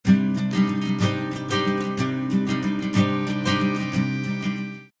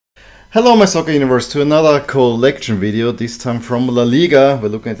Hello my soccer universe, to another collection video, this time from La Liga. We're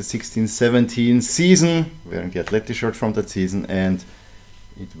looking at the 16-17 season, wearing the Atleti shirt from that season, and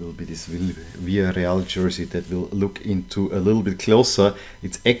it will be this Villarreal jersey that we'll look into a little bit closer.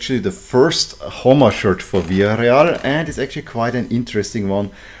 It's actually the first Joma shirt for Villarreal, and it's actually quite an interesting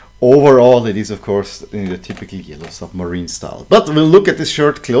one. Overall, it is of course in the typical yellow submarine style. But we'll look at this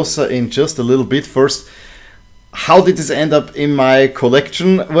shirt closer in just a little bit. First, how did this end up in my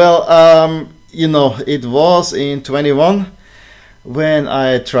collection? Well, you know, it was in 21 when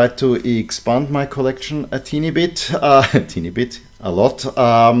I tried to expand my collection a teeny bit, a lot,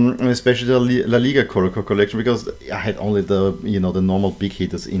 especially the La Liga collection, because I had only the, the normal big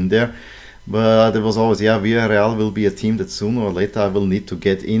hitters in there. But it was always, yeah, Villarreal will be a team that sooner or later I will need to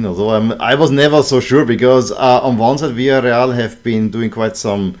get in. Although I was never so sure, because on one side Villarreal have been doing quite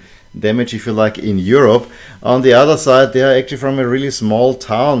some damage, if you like, in Europe. On the other side, they are actually from a really small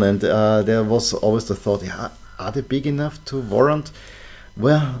town, and there was always the thought, yeah, are they big enough to warrant?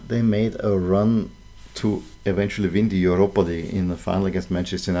 Well, they made a run to eventually win the Europa League in the final against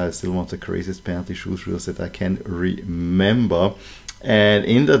Manchester United. Still one of the craziest penalty shooters that I can remember. And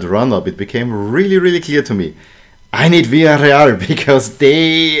in that run-up, it became really clear to me, I need Villarreal, because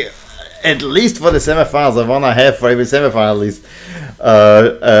they, at least for the semifinals, the one I have for every semifinal list,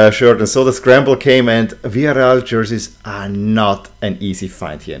 shirt. And so the scramble came, and Villarreal jerseys are not an easy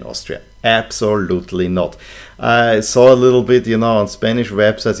find here in Austria. Absolutely not. I saw a little bit, on Spanish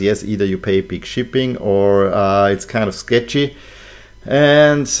websites, yes, either you pay big shipping or it's kind of sketchy.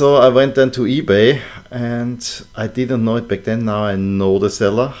 And so I went then to eBay, and I didn't know it back then. Now I know the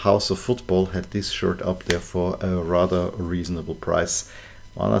seller. House of Football had this shirt up there for a rather reasonable price.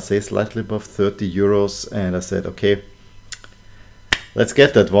 I want to say slightly above 30 euros, and I said, okay, let's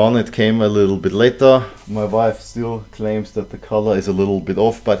get that one. It came a little bit later. My wife still claims that the color is a little bit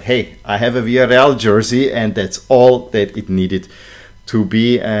off, but hey, I have a Villarreal jersey, and that's all that it needed to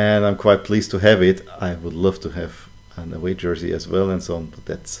be, and I'm quite pleased to have it. I would love to have an away jersey as well and so on, but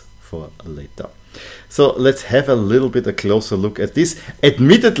that's for later. So let's have a little bit a closer look at this.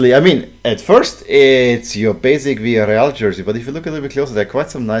 Admittedly, I mean, at first it's your basic Villarreal jersey, but if you look a little bit closer, there are quite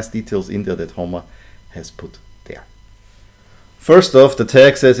some nice details in there that Joma has put there. First off, the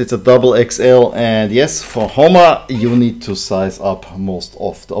tag says it's a double XL, and yes, for Joma you need to size up most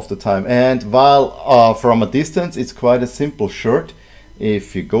of the time. And while from a distance it's quite a simple shirt,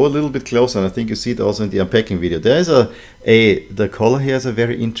 if you go a little bit closer, and I think you see it also in the unpacking video, there's the collar here has a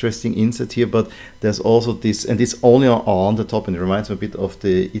very interesting insert here, but there's also this, and it's only on the top, and it reminds me a bit of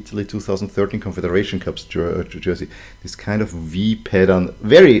the Italy 2013 Confederation Cups jersey, this kind of V pattern,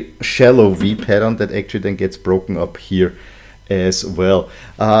 very shallow V pattern that actually then gets broken up here as well.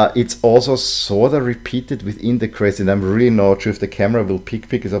 It's also sort of repeated within the crest, and I'm really not sure if the camera will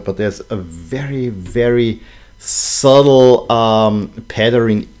pick it up, but there's a very subtle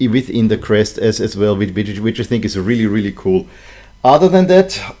patterning within the crest as well, which I think is really cool. Other than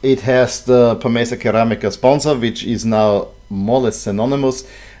that, it has the Promesa Ceramica sponsor, which is now more or less synonymous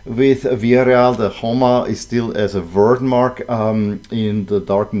with Villarreal. The Joma is still as a word mark in the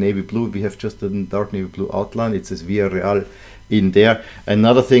dark navy blue. We have just the dark navy blue outline. It says Villarreal in there.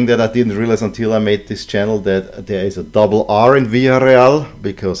 Another thing that I didn't realize until I made this channel, that there is a double R in Villarreal,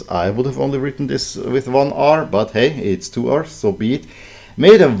 because I would have only written this with one R, but hey, it's two R's, so be it.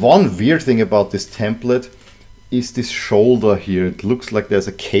 Maybe the one weird thing about this template is this shoulder here. It looks like there's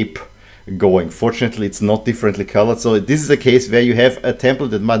a cape going. Fortunately, it's not differently colored, so this is a case where you have a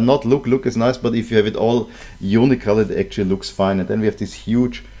template that might not look as nice, but if you have it all unicolored, it actually looks fine. And then we have this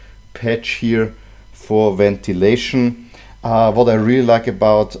huge patch here for ventilation. What I really like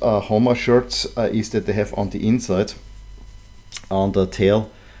about Joma shirts is that they have on the inside, on the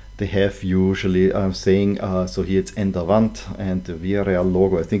tail, they have usually saying, so here it's Endavant and the Villarreal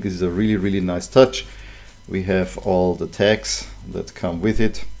logo. I think this is a really nice touch. We have all the tags that come with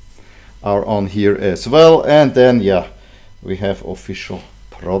it are on here as well, and then yeah, we have official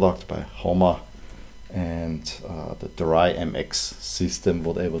product by Joma and the Dry MX system,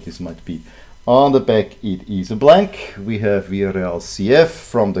 whatever this might be. On the back it is a blank. We have Villarreal CF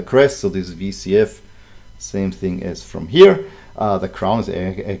from the crest, so this is VCF, same thing as from here. The crown is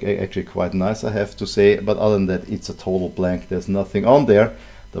actually quite nice, I have to say, but other than that it's a total blank. There's nothing on there.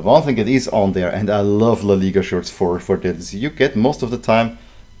 The one thing that is on there, and I love La Liga shirts for that, is you get most of the time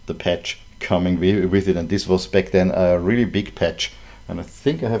the patch coming with it, and this was back then a really big patch. And I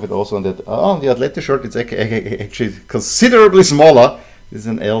think I have it also on that. On the Atleti shirt it's actually considerably smaller. This is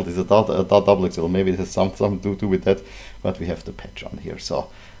an L, this is a double XL, maybe it has something to do with that, but we have the patch on here. So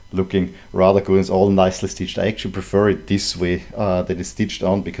looking rather good. It's all nicely stitched. I actually prefer it this way, that it's stitched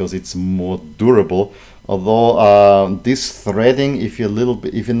on, because it's more durable. Although this threading, if you're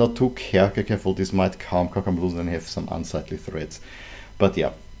not too careful, this might come loose and have some unsightly threads. But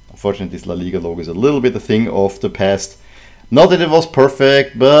yeah, unfortunately this La Liga logo is a little bit a thing of the past. Not that it was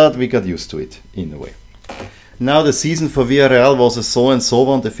perfect, but we got used to it in a way. Now the season for Villarreal was a so-and-so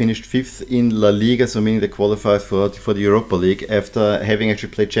one. They finished 5th in La Liga, so meaning they qualified for the Europa League after having actually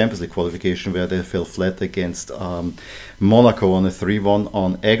played Champions League qualification, where they fell flat against Monaco on a 3-1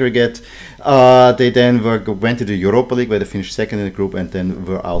 on aggregate. They then went to the Europa League, where they finished 2nd in the group, and then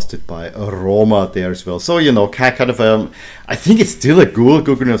were ousted by Roma there as well. So, you know, kind of I think it's still a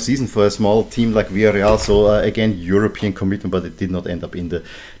good enough season for a small team like Villarreal. So again, European commitment, but it did not end up in the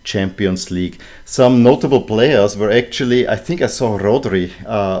Champions League. Some notable players were actually, I think I saw Rodri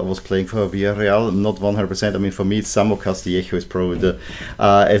was playing for Villarreal, not 100%. I mean, for me, it's Samo Castillejo is probably the,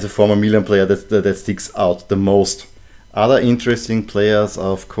 as a former Milan player, that sticks out the most. Other interesting players,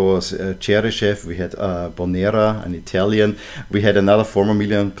 of course, Cheryshev. We had Bonera, an Italian. We had another former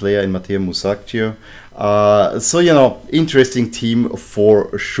Milan player in Matteo Musacchio. So, you know, interesting team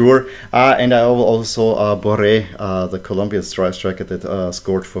for sure. And I also Borré, the Colombian striker that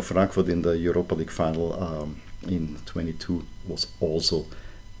scored for Frankfurt in the Europa League final in 22, was also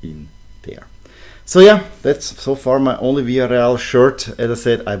in there. So yeah, that's so far my only Villarreal shirt. As I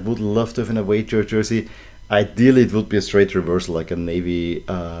said, I would love to have an away jersey. Ideally, it would be a straight reversal, like a navy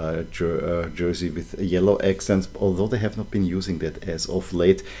jersey with yellow accents, although they have not been using that as of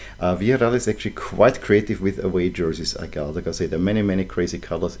late. Villarreal is actually quite creative with away jerseys. Like I say, there are many crazy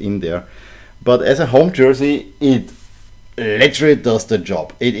colors in there. But as a home jersey, it literally does the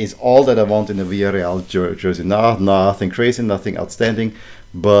job. It is all that I want in a Villarreal jersey. Nothing crazy, nothing outstanding,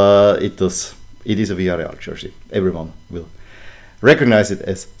 but it is a Villarreal jersey. Everyone will recognize it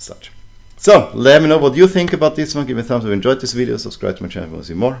as such. So, let me know what you think about this one. Give me a thumbs up if you enjoyed this video. Subscribe to my channel if you want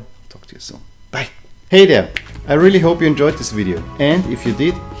to see more. Talk to you soon. Bye. Hey there. I really hope you enjoyed this video. And if you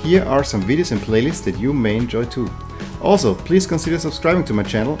did, here are some videos and playlists that you may enjoy too. Also, please consider subscribing to my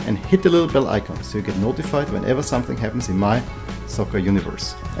channel and hit the little bell icon so you get notified whenever something happens in my soccer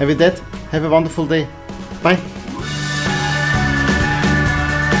universe. And with that, have a wonderful day. Bye.